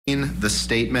The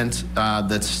statement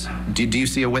do you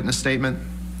see a witness statement?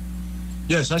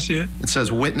 Yes, I see it. It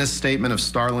says witness statement of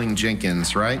Starling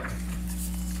Jenkins, right?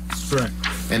 Correct.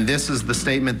 And this is the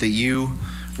statement that you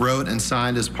wrote and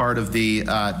signed as part of the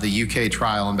UK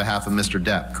trial on behalf of Mr.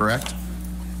 Depp, correct?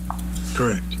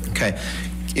 Correct. Okay.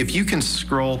 If you can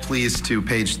scroll, please, to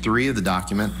page 3 of the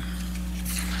document.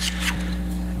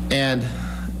 And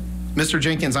Mr.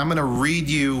 Jenkins, I'm going to read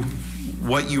you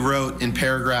what you wrote in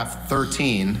paragraph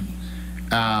 13.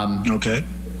 Okay.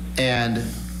 And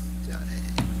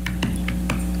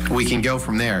we can go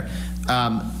from there.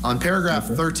 On paragraph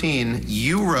 13,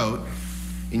 you wrote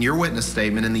in your witness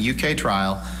statement in the UK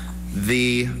trial,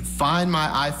 the Find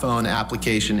My iPhone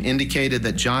application indicated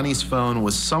that Johnny's phone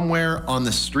was somewhere on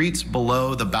the streets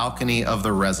below the balcony of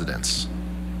the residence.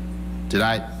 Did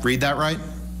I read that right?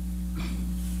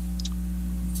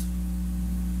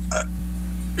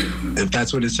 If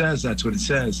that's what it says, that's what it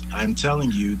says. I'm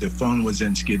telling you, the phone was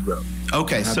in Skid Row.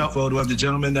 Okay, I have so the photo of the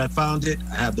gentleman that found it.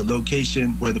 I have the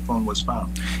location where the phone was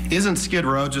found. Isn't Skid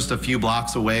Row just a few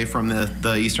blocks away from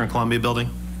the Eastern Columbia building?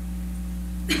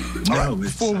 No,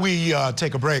 before we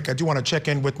take a break, I do want to check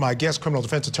in with my guest, criminal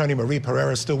defense attorney Marie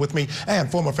Pereira, is still with me, and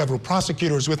former federal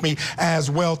prosecutor is with me as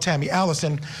well, Tammy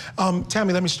Allison.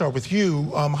 Tammy, let me start with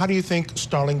you. How do you think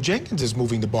Starling Jenkins is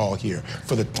moving the ball here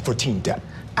for Team Depp?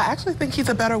 I actually think he's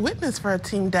a better witness for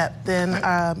Team Depp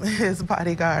than his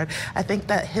bodyguard. I think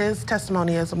that his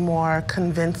testimony is more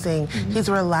convincing. He's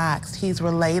relaxed, he's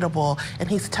relatable, and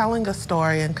he's telling a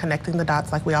story and connecting the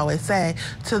dots, like we always say,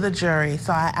 to the jury.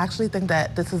 So I actually think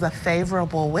that this is a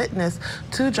favorable witness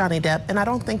to Johnny Depp, and I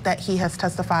don't think that he has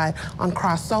testified on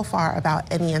cross so far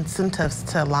about any incentives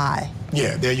to lie.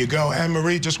 Yeah, there you go. And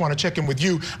Marie, just want to check in with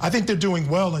you. I think they're doing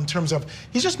well in terms of,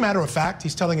 he's just matter of fact.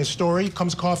 He's telling his story,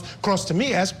 comes across to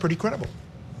me as pretty credible.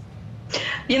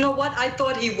 You know what? I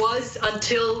thought he was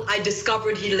until I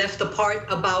discovered he left the part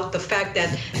about the fact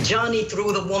that Johnny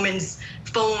threw the woman's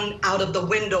phone out of the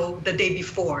window the day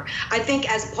before. I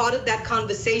think as part of that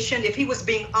conversation, if he was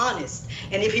being honest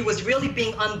and if he was really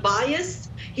being unbiased,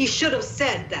 he should have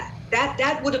said that.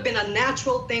 That would have been a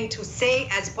natural thing to say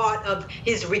as part of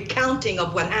his recounting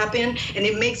of what happened, and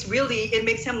it makes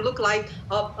him look like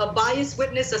a biased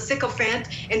witness, a sycophant,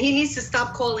 and he needs to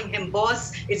stop calling him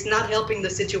boss. It's not helping the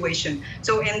situation.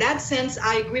 So in that sense,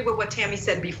 I agree with what Tammy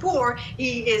said before.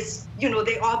 He is,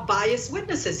 they are biased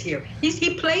witnesses here.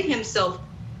 He played himself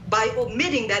by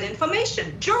omitting that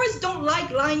information. Jurors don't like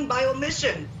lying by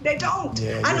omission. They don't.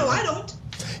 Yeah, I know I don't.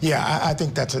 Yeah, I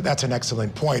think that's an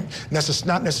excellent point.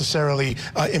 Not necessarily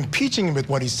impeaching him with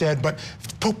what he said, but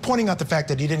pointing out the fact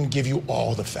that he didn't give you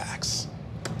all the facts.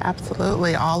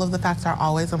 Absolutely. All of the facts are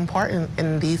always important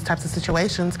in these types of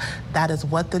situations. That is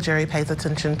what the jury pays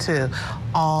attention to.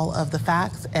 All of the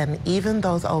facts, and even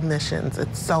those omissions.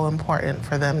 It's so important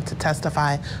for them to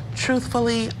testify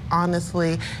truthfully,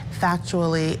 honestly,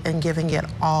 factually, and giving it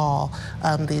all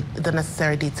the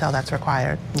necessary detail that's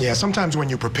required. Yeah, sometimes when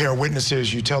you prepare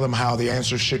witnesses, you tell them how the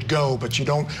answers should go, but you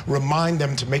don't remind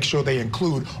them to make sure they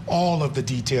include all of the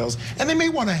details. And they may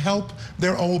want to help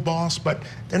their old boss, but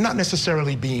they're not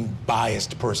necessarily being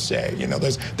biased per se.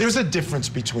 There's a difference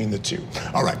between the two.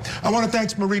 All right, I want to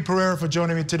thank Marie Pereira for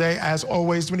joining me today. As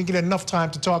always, we didn't get enough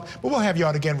time to talk, but we'll have you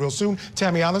out again real soon.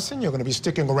 Tammy Allison, you're going to be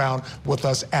sticking around with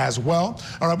us as well.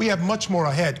 All right, we have much more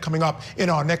ahead coming up in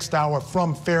our next hour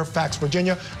from Fairfax,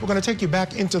 Virginia. We're going to take you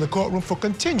back into the courtroom for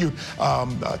continued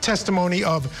testimony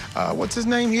of, what's his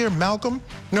name here, Malcolm?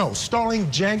 No, Starling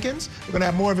Jenkins. We're going to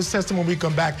have more of his testimony when we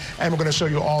come back, and we're going to show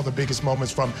you all the biggest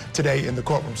moments from today in the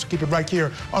courtroom. So keep it right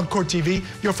here on Court TV,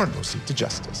 your front row seat to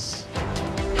justice.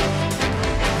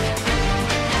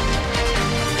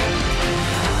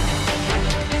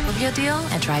 Your deal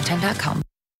at drivetime.com.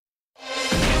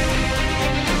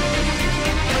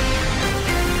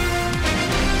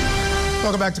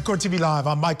 Welcome back to Court TV Live.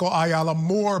 I'm Michael Ayala.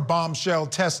 More bombshell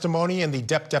testimony in the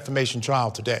Depp defamation trial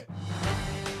today.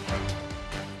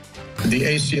 The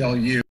ACLU